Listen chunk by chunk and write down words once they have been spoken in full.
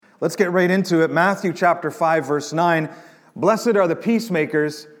Let's get right into it. Matthew chapter 5, verse 9. Blessed are the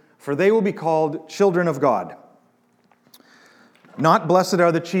peacemakers, for they will be called children of God. Not blessed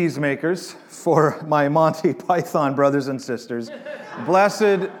are the cheesemakers, for my Monty Python brothers and sisters.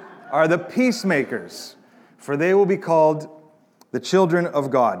 Blessed are the peacemakers, for they will be called the children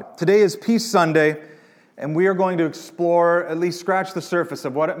of God. Today is Peace Sunday, and we are going to explore, at least scratch the surface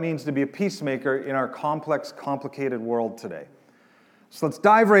of what it means to be a peacemaker in our complex, complicated world today. So let's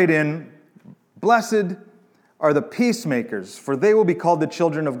dive right in. Blessed are the peacemakers, for they will be called the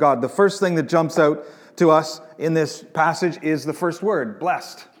children of God. The first thing that jumps out to us in this passage is the first word,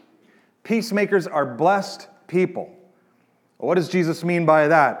 blessed. Peacemakers are blessed people. What does Jesus mean by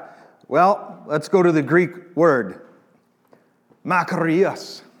that? Well, let's go to the Greek word,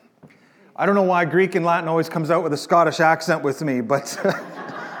 makarios. I don't know why Greek and Latin always comes out with a Scottish accent with me, but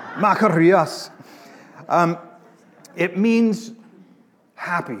makarios. It means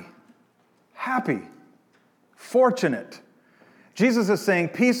happy, fortunate. Jesus is saying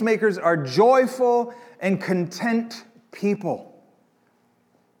peacemakers are joyful and content people.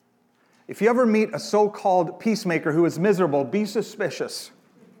 If you ever meet a so-called peacemaker who is miserable, be suspicious.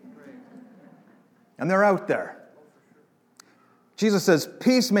 And they're out there. Jesus says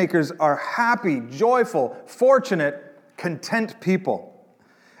peacemakers are happy, joyful, fortunate, content people.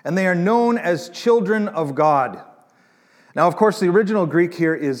 And they are known as children of God. Now, of course, the original Greek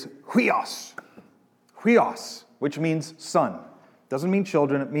here is huios, which means son. Doesn't mean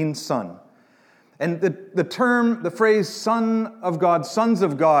children, it means son. And the phrase son of God, sons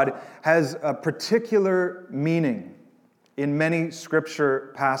of God, has a particular meaning in many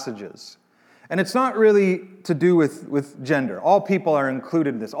scripture passages. And it's not really to do with gender. All people are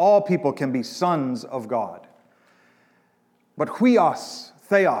included in this. All people can be sons of God. But huios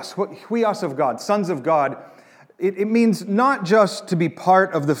of God, sons of God, it means not just to be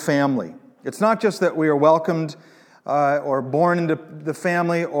part of the family. It's not just that we are welcomed or born into the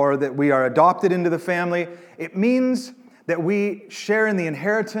family or that we are adopted into the family. It means that we share in the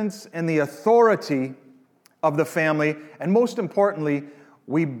inheritance and the authority of the family. And most importantly,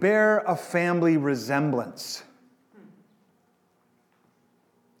 we bear a family resemblance.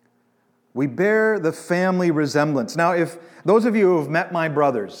 We bear the family resemblance. Now, if those of you who have met my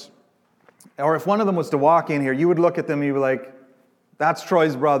brothers, or if one of them was to walk in here, you would look at them and you'd be like, that's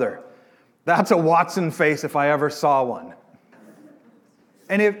Troy's brother. That's a Watson face if I ever saw one.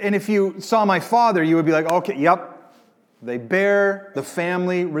 And if you saw my father, you would be like, okay, yep, they bear the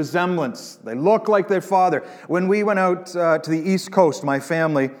family resemblance. They look like their father. When we went out to the East Coast, my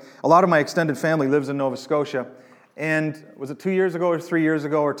family, a lot of my extended family lives in Nova Scotia. And was it 2 years ago or 3 years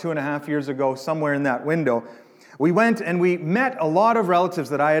ago or 2.5 years ago, somewhere in that window, we went and we met a lot of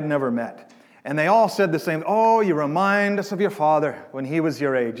relatives that I had never met. And they all said the same, oh, you remind us of your father when he was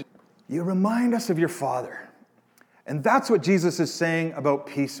your age. You remind us of your father. And that's what Jesus is saying about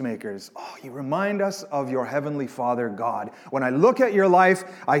peacemakers. Oh, you remind us of your heavenly Father, God. When I look at your life,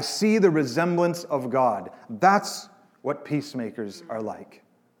 I see the resemblance of God. That's what peacemakers are like.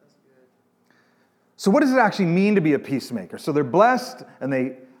 So what does it actually mean to be a peacemaker? So they're blessed and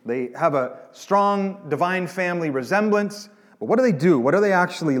they have a strong divine family resemblance. But what do they do? What are they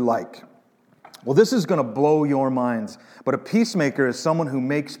actually like? Well, this is going to blow your minds. But a peacemaker is someone who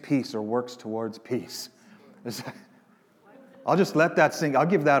makes peace or works towards peace. I'll just let that sink. I'll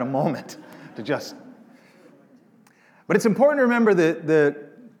give that a moment to just... But it's important to remember that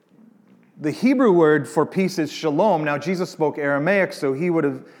the Hebrew word for peace is shalom. Now, Jesus spoke Aramaic, so he would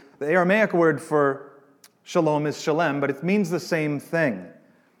have... The Aramaic word for shalom is shalem, but it means the same thing.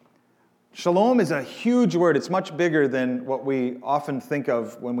 Shalom is a huge word. It's much bigger than what we often think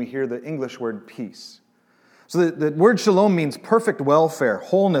of when we hear the English word peace. So the word shalom means perfect welfare,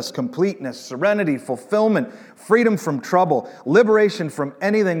 wholeness, completeness, serenity, fulfillment, freedom from trouble, liberation from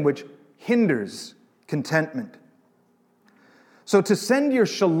anything which hinders contentment. So to send your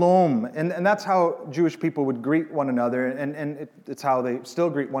shalom, and that's how Jewish people would greet one another, and it's how they still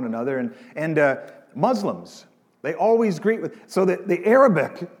greet one another, and Muslims, they always greet with... So the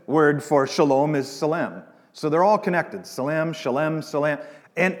Arabic word for shalom is salam. So they're all connected. Salam, shalem, salam.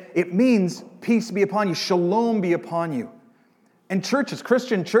 And it means peace be upon you. Shalom be upon you. And churches,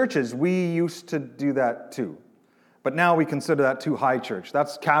 Christian churches, we used to do that too. But now we consider that too high church.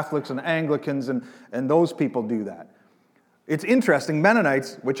 That's Catholics and Anglicans and those people do that. It's interesting,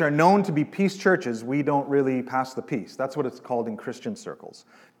 Mennonites, which are known to be peace churches, we don't really pass the peace. That's what it's called in Christian circles.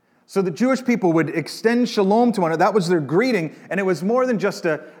 So the Jewish people would extend shalom to one another. That was their greeting, and it was more than just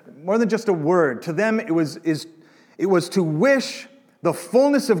a word. To them, it was to wish the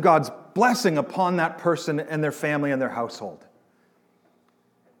fullness of God's blessing upon that person and their family and their household.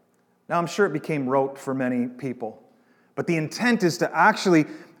 Now, I'm sure it became rote for many people, but the intent is to actually,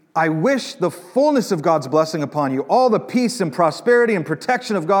 I wish the fullness of God's blessing upon you, all the peace and prosperity and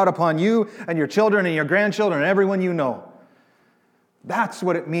protection of God upon you and your children and your grandchildren and everyone you know. That's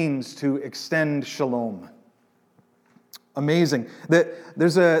what it means to extend shalom. Amazing.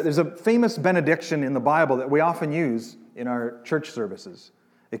 There's a famous benediction in the Bible that we often use in our church services.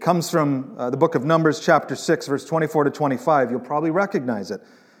 It comes from the book of Numbers, chapter 6, verse 24 to 25. You'll probably recognize it.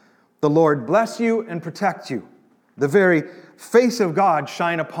 The Lord bless you and protect you. The very face of God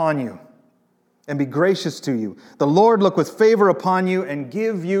shine upon you and be gracious to you. The Lord look with favor upon you and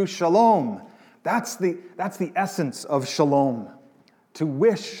give you shalom. That's the essence of shalom. To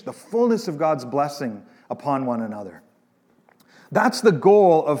wish the fullness of God's blessing upon one another. That's the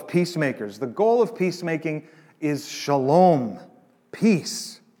goal of peacemakers. The goal of peacemaking is shalom,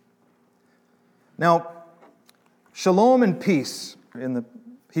 peace. Now, shalom and peace in the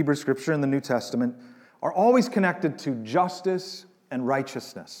Hebrew Scripture in the New Testament are always connected to justice and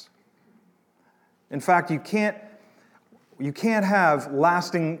righteousness. In fact, you can't have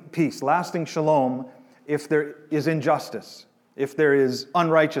lasting peace, lasting shalom, if there is injustice, if there is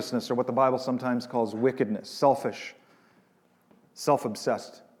unrighteousness, or what the Bible sometimes calls wickedness, selfish,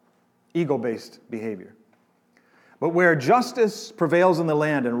 self-obsessed, ego-based behavior. But where justice prevails in the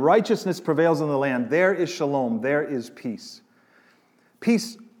land and righteousness prevails in the land, there is shalom, there is peace.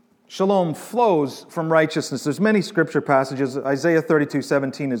 Peace, shalom, flows from righteousness. There's many scripture passages. Isaiah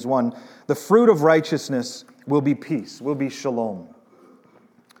 32:17 is one. The fruit of righteousness will be peace, will be shalom.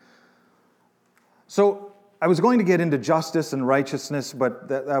 So I was going to get into justice and righteousness, but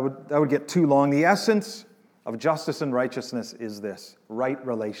that would get too long. The essence of justice and righteousness is this: right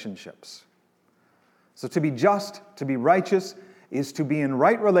relationships. So to be just, to be righteous, is to be in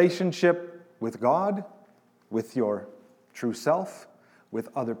right relationship with God, with your true self, with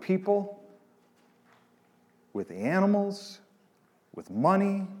other people, with the animals, with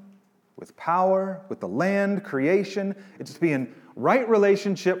money, with power, with the land, creation. It's to be in right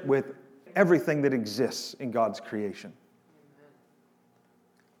relationship with everything that exists in God's creation.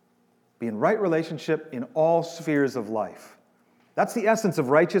 Be in right relationship in all spheres of life. That's the essence of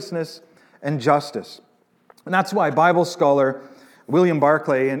righteousness and justice. And that's why Bible scholar William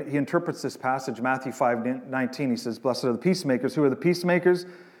Barclay, and he interprets this passage, Matthew 5:19, he says, "Blessed are the peacemakers." Who are the peacemakers?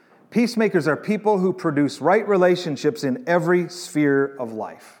 Peacemakers are people who produce right relationships in every sphere of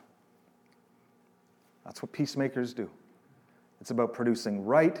life. That's what peacemakers do. It's about producing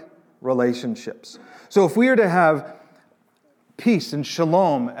right relationships. So if we are to have peace and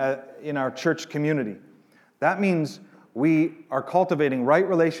shalom in our church community, that means we are cultivating right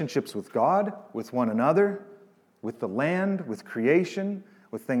relationships with God, with one another, with the land, with creation,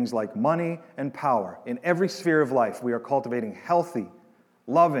 with things like money and power. In every sphere of life, we are cultivating healthy,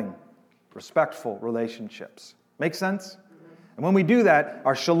 loving, respectful relationships. Make sense? And when we do that,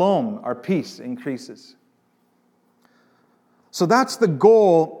 our shalom, our peace increases. So that's the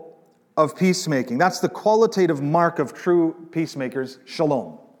goal of peacemaking. That's the qualitative mark of true peacemakers,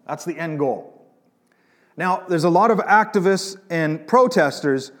 shalom. That's the end goal. Now, there's a lot of activists and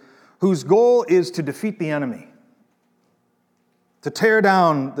protesters whose goal is to defeat the enemy, to tear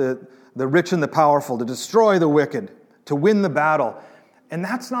down the rich and the powerful, to destroy the wicked, to win the battle. And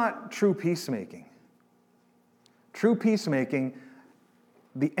that's not true peacemaking. True peacemaking,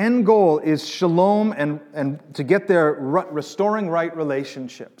 the end goal is shalom and to get there, restoring right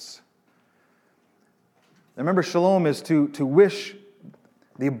relationships. Remember, shalom is to wish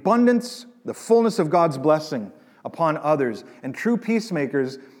the abundance, the fullness of God's blessing upon others. And true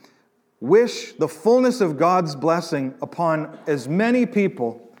peacemakers wish the fullness of God's blessing upon as many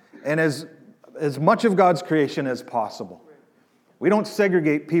people and as much of God's creation as possible. We don't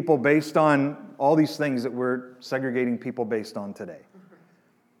segregate people based on all these things that we're segregating people based on today.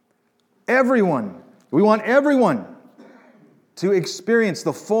 Everyone, we want everyone to experience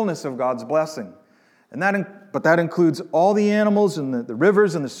the fullness of God's blessing. But that includes all the animals and the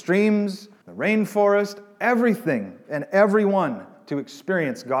rivers and the streams, the rainforest, everything and everyone to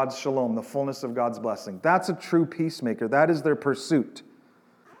experience God's shalom, the fullness of God's blessing. That's a true peacemaker. That is their pursuit.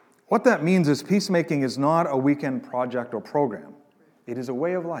 What that means is peacemaking is not a weekend project or program. It is a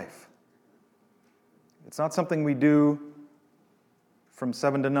way of life. It's not something we do from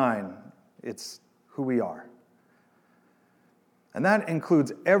 7 to 9. It's who we are. And that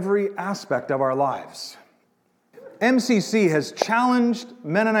includes every aspect of our lives. MCC has challenged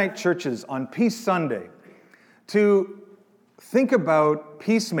Mennonite churches on Peace Sunday to think about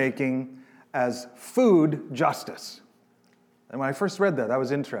peacemaking as food justice. And when I first read that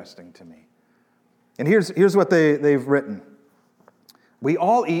was interesting to me. And here's what they've written. We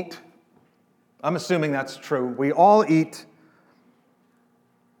all eat I'm assuming that's true. We all eat.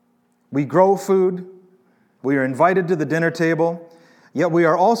 We grow food. We are invited to the dinner table. Yet we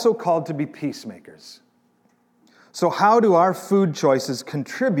are also called to be peacemakers. So how do our food choices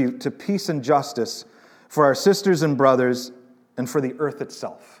contribute to peace and justice for our sisters and brothers and for the earth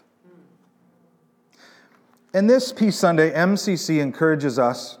itself? In this Peace Sunday, MCC encourages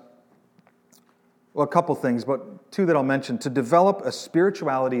us, well, a couple things, but two that I'll mention, to develop a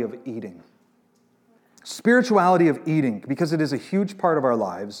spirituality of eating. Spirituality of eating, because it is a huge part of our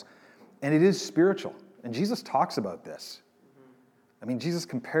lives, and it is spiritual. And Jesus talks about this. I mean, Jesus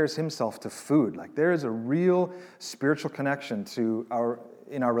compares himself to food. Like, there is a real spiritual connection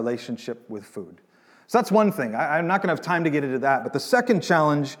in our relationship with food. So that's one thing. I'm not going to have time to get into that. But the second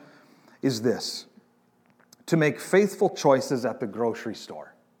challenge is this: to make faithful choices at the grocery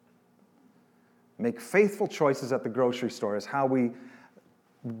store. Make faithful choices at the grocery store is how we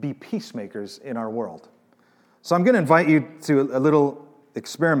be peacemakers in our world. So I'm going to invite you to a little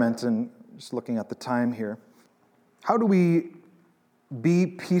experiment, and just looking at the time here. How do we be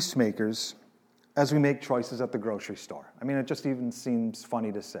peacemakers as we make choices at the grocery store? I mean, it just even seems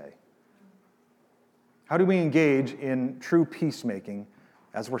funny to say. How do we engage in true peacemaking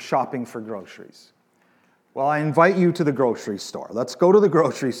as we're shopping for groceries? Well, I invite you to the grocery store. Let's go to the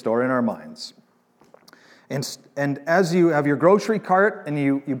grocery store in our minds. And as you have your grocery cart and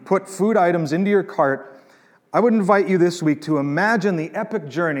you put food items into your cart, I would invite you this week to imagine the epic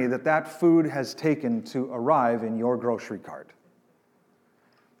journey that food has taken to arrive in your grocery cart.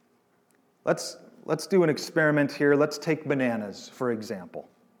 Let's do an experiment here. Let's take bananas, for example.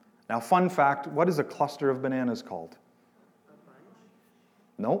 Now, fun fact, what is a cluster of bananas called?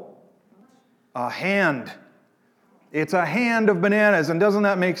 No. A hand. It's a hand of bananas, and doesn't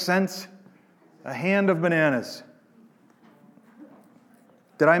that make sense? A hand of bananas.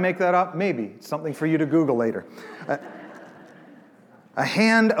 Did I make that up? Maybe. It's something for you to Google later. A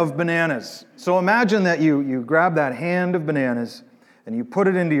hand of bananas. So imagine that you grab that hand of bananas and you put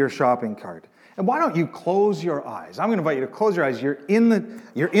it into your shopping cart. And why don't you close your eyes? I'm going to invite you to close your eyes. You're in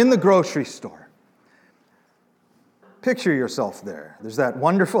the grocery store. Picture yourself there. There's that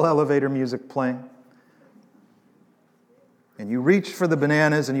wonderful elevator music playing. And you reach for the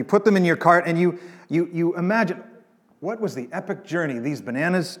bananas and you put them in your cart and you imagine, what was the epic journey these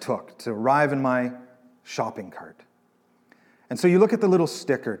bananas took to arrive in my shopping cart? And so you look at the little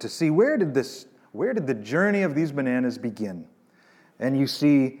sticker to see where did the journey of these bananas begin? And you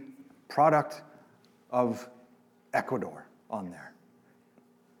see product of Ecuador on there.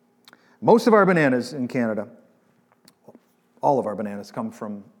 Most of our bananas in Canada, all of our bananas come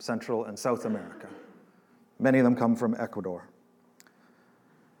from Central and South America. Many of them come from Ecuador.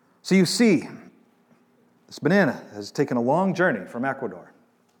 So you see, this banana has taken a long journey from Ecuador.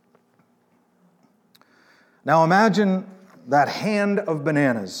 Now imagine that hand of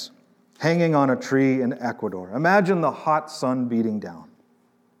bananas hanging on a tree in Ecuador. Imagine the hot sun beating down.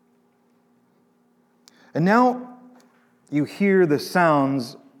 And now you hear the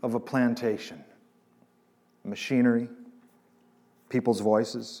sounds of a plantation. Machinery, people's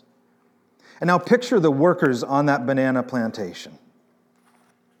voices. And now picture the workers on that banana plantation.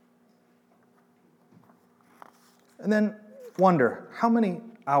 And then wonder, how many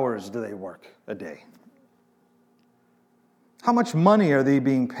hours do they work a day? How much money are they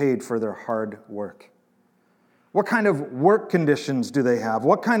being paid for their hard work? What kind of work conditions do they have?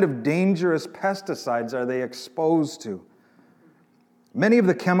 What kind of dangerous pesticides are they exposed to? Many of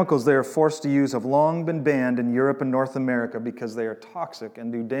the chemicals they are forced to use have long been banned in Europe and North America because they are toxic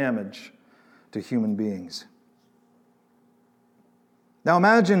and do damage to human beings. Now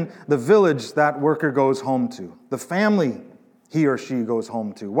imagine the village that worker goes home to, the family he or she goes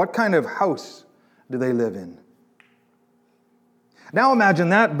home to. What kind of house do they live in? Now imagine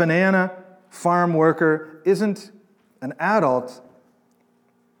that banana farm worker isn't an adult,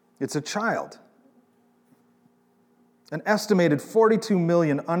 it's a child. An estimated 42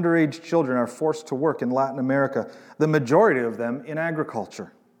 million underage children are forced to work in Latin America, the majority of them in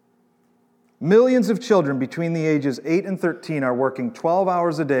agriculture. Millions of children between the ages 8 and 13 are working 12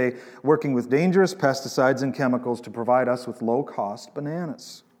 hours a day, working with dangerous pesticides and chemicals to provide us with low-cost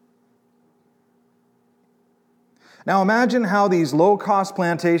bananas. Now imagine how these low-cost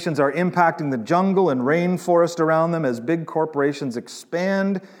plantations are impacting the jungle and rainforest around them as big corporations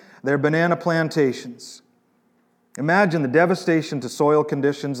expand their banana plantations. Imagine the devastation to soil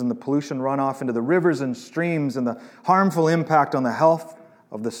conditions and the pollution runoff into the rivers and streams and the harmful impact on the health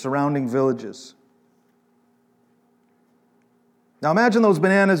of the surrounding villages. Now imagine those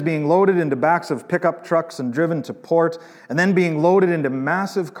bananas being loaded into backs of pickup trucks and driven to port, and then being loaded into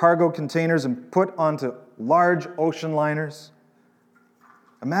massive cargo containers and put onto large ocean liners.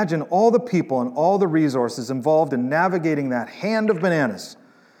 Imagine all the people and all the resources involved in navigating that hand of bananas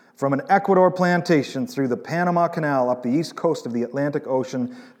from an Ecuador plantation through the Panama Canal up the east coast of the Atlantic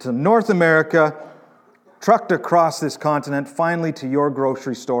Ocean to North America, trucked across this continent, finally to your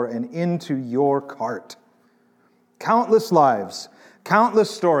grocery store and into your cart. Countless lives,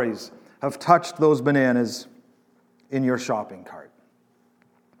 countless stories have touched those bananas in your shopping cart.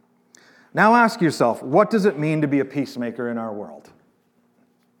 Now ask yourself, what does it mean to be a peacemaker in our world?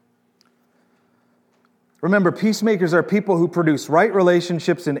 Remember, peacemakers are people who produce right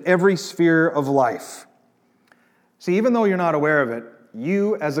relationships in every sphere of life. See, even though you're not aware of it,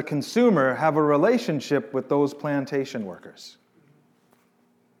 you as a consumer have a relationship with those plantation workers.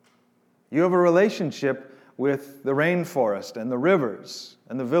 You have a relationship with the rainforest and the rivers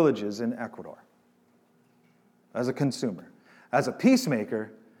and the villages in Ecuador as a consumer. As a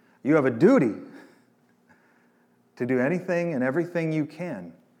peacemaker, you have a duty to do anything and everything you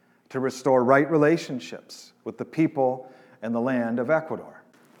can to restore right relationships with the people and the land of Ecuador.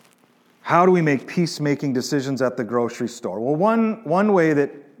 How do we make peacemaking decisions at the grocery store? Well, one way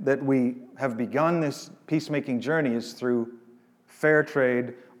that we have begun this peacemaking journey is through fair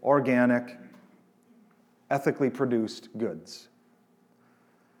trade, organic, ethically produced goods.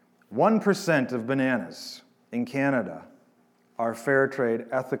 1% of bananas in Canada are fair trade,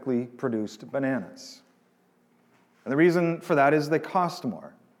 ethically produced bananas. And the reason for that is they cost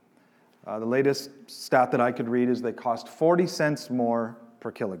more. The latest stat that I could read is they cost 40 cents more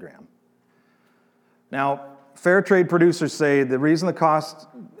per kilogram. Now, fair trade producers say the reason the cost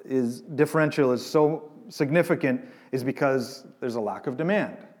differential is so significant is because there's a lack of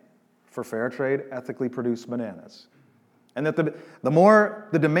demand for fair trade, ethically produced bananas. And that the more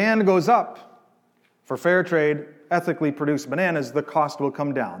the demand goes up for fair trade, ethically produced bananas, the cost will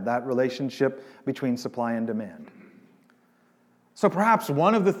come down, that relationship between supply and demand. So perhaps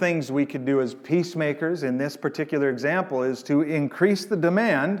one of the things we could do as peacemakers in this particular example is to increase the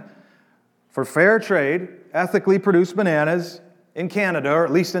demand for fair trade, ethically produced bananas in Canada, or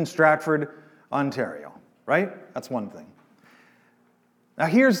at least in Stratford, Ontario, right? That's one thing. Now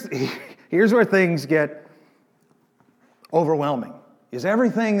here's where things get overwhelming, is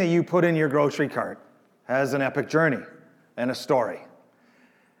everything that you put in your grocery cart has an epic journey and a story.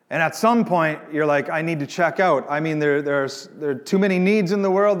 And at some point, you're like, I need to check out. I mean, there are too many needs in the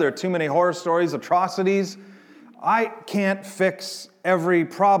world. There are too many horror stories, atrocities. I can't fix every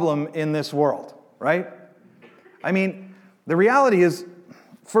problem in this world, right? I mean, the reality is,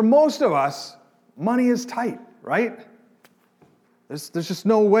 for most of us, money is tight, right? There's just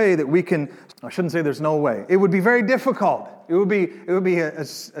no way that we can, I shouldn't say there's no way. It would be very difficult. It would be a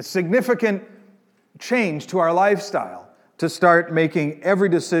significant change to our lifestyle to start making every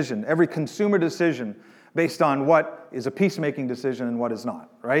decision, every consumer decision, based on what is a peacemaking decision and what is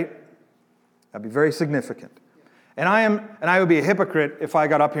not, right? That'd be very significant. And I would be a hypocrite if I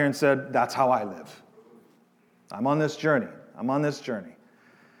got up here and said, that's how I live. I'm on this journey.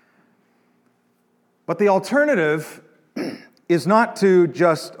 But the alternative is not to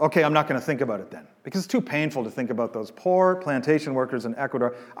just, okay, I'm not going to think about it then. Because it's too painful to think about those poor plantation workers in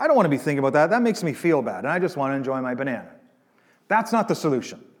Ecuador. I don't want to be thinking about that. That makes me feel bad. And I just want to enjoy my banana. That's not the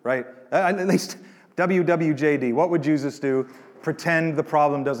solution, right? At least WWJD, what would Jesus do? Pretend the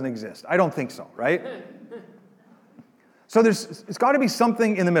problem doesn't exist. I don't think so, right? So it's got to be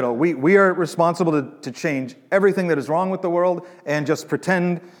something in the middle. We are responsible to change everything that is wrong with the world and just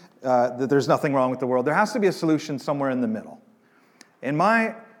pretend that there's nothing wrong with the world. There has to be a solution somewhere in the middle. And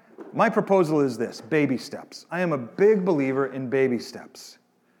my proposal is this, baby steps. I am a big believer in baby steps.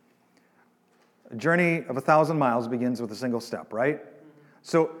 A journey of 1,000 miles begins with a single step, right?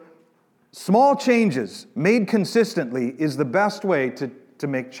 So small changes made consistently is the best way to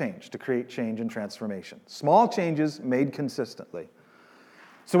make change, to create change and transformation. Small changes made consistently.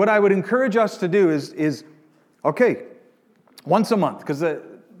 So what I would encourage us to do is okay, once a month, because the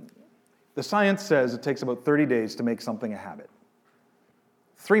science says it takes about 30 days to make something a habit.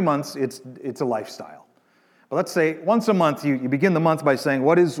 3 months, it's a lifestyle. But let's say once a month, you begin the month by saying,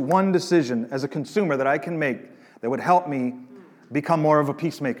 what is one decision as a consumer that I can make that would help me become more of a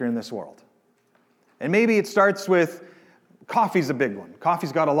peacemaker in this world? And maybe it starts with, coffee's a big one.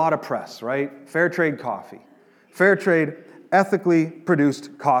 Coffee's got a lot of press, right? Fair trade coffee. Fair trade, ethically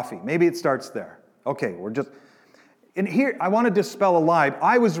produced coffee. Maybe it starts there. Okay, and here, I want to dispel a lie.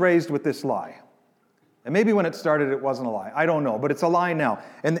 I was raised with this lie. And maybe when it started, it wasn't a lie. I don't know, but it's a lie now.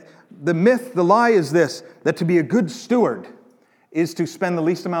 And the lie is this, that to be a good steward is to spend the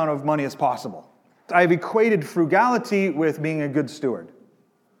least amount of money as possible. I've equated frugality with being a good steward.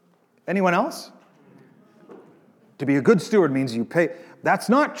 Anyone else? To be a good steward means you pay. That's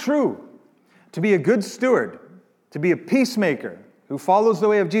not true. To be a good steward, to be a peacemaker who follows the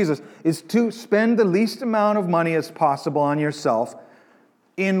way of Jesus, is to spend the least amount of money as possible on yourself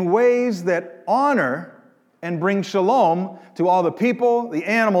in ways that honor and bring shalom to all the people, the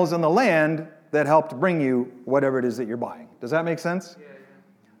animals, and the land that helped bring you whatever it is that you're buying. Does that make sense? Yeah.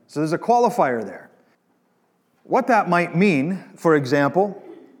 So there's a qualifier there. What that might mean, for example,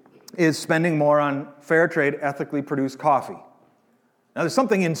 is spending more on fair trade, ethically produced coffee. Now there's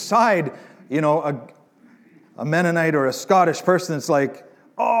something inside, a Mennonite or a Scottish person that's like,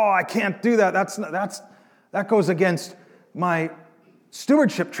 oh, I can't do that. That goes against my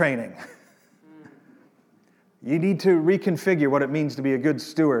stewardship training. You need to reconfigure what it means to be a good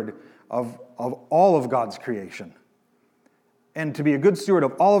steward of all of God's creation. And to be a good steward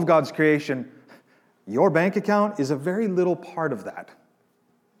of all of God's creation, your bank account is a very little part of that.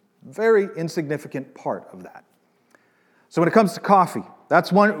 Very insignificant part of that. So when it comes to coffee,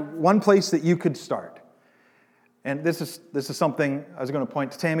 that's one place that you could start. And this is something I was going to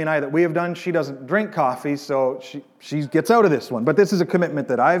point to Tammy and I that we have done. She doesn't drink coffee, so she gets out of this one. But this is a commitment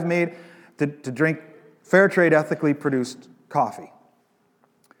that I've made to drink fair trade, ethically produced coffee.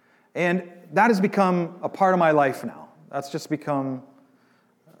 And that has become a part of my life now. That's just become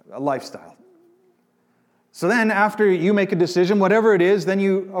a lifestyle. So then after you make a decision, whatever it is, then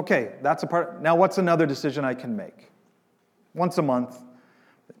that's a part. Now what's another decision I can make? Once a month.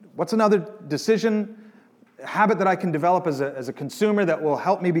 What's another decision, habit that I can develop as a consumer that will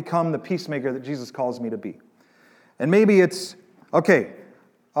help me become the peacemaker that Jesus calls me to be? And maybe it's,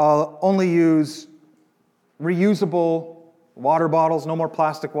 I'll only use reusable water bottles, no more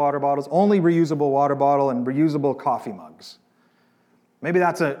plastic water bottles, only reusable water bottle and reusable coffee mugs. Maybe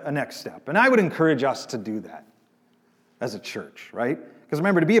that's a next step. And I would encourage us to do that as a church, right? Because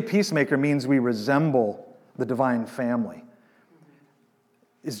remember, to be a peacemaker means we resemble the divine family.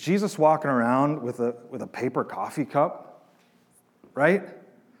 Is Jesus walking around with a paper coffee cup? Right?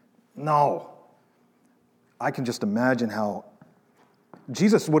 No. I can just imagine how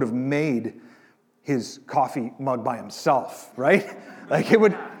Jesus would have made his coffee mug by himself, right? Like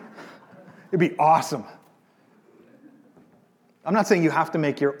it'd be awesome. I'm not saying you have to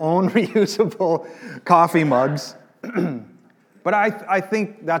make your own reusable coffee mugs, but I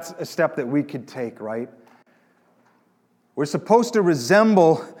think that's a step that we could take, right? We're supposed to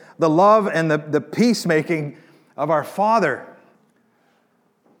resemble the love and the peacemaking of our Father.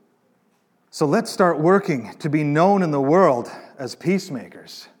 So let's start working to be known in the world as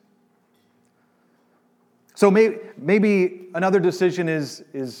peacemakers. So maybe another decision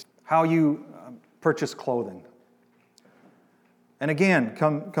is how you purchase clothing. And again,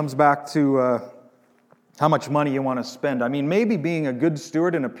 comes back to how much money you want to spend. I mean, maybe being a good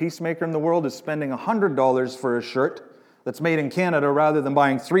steward and a peacemaker in the world is spending $100 for a shirt that's made in Canada rather than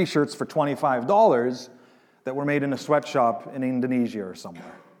buying 3 shirts for $25 that were made in a sweatshop in Indonesia or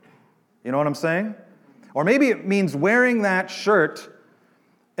somewhere. You know what I'm saying? Or maybe it means wearing that shirt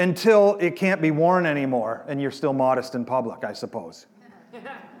until it can't be worn anymore and you're still modest in public, I suppose.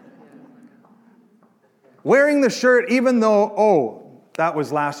 Wearing the shirt even though, that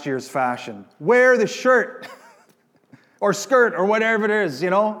was last year's fashion. Wear the shirt or skirt or whatever it is,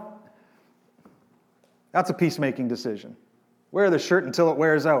 That's a peacemaking decision. Wear the shirt until it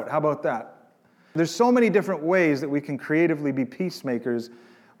wears out. How about that? There's so many different ways that we can creatively be peacemakers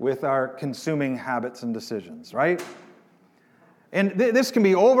with our consuming habits and decisions, right? And this can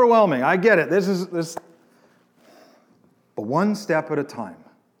be overwhelming. I get it. This, but one step at a time.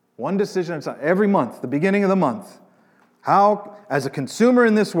 One decision at a time. Every month, the beginning of the month. How, as a consumer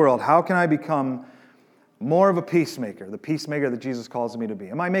in this world, how can I become more of a peacemaker, the peacemaker that Jesus calls me to be?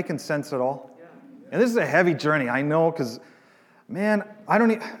 Am I making sense at all? And this is a heavy journey, I know, because, man,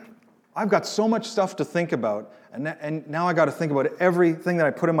 I've got so much stuff to think about, and now I got to think about everything that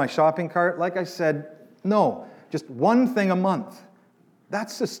I put in my shopping cart. Like I said, no, just one thing a month.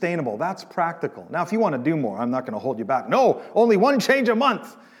 That's sustainable. That's practical. Now, if you want to do more, I'm not going to hold you back. No, only one change a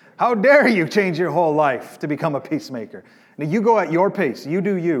month. How dare you change your whole life to become a peacemaker? Now, you go at your pace. You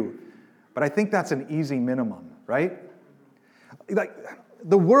do you. But I think that's an easy minimum, right? Like,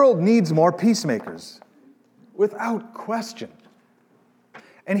 the world needs more peacemakers, without question.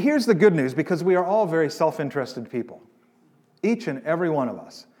 And here's the good news, because we are all very self-interested people, each and every one of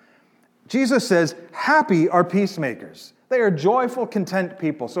us. Jesus says, happy are peacemakers. They are joyful, content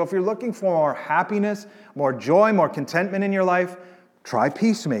people. So if you're looking for more happiness, more joy, more contentment in your life, try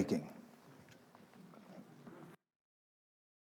peacemaking.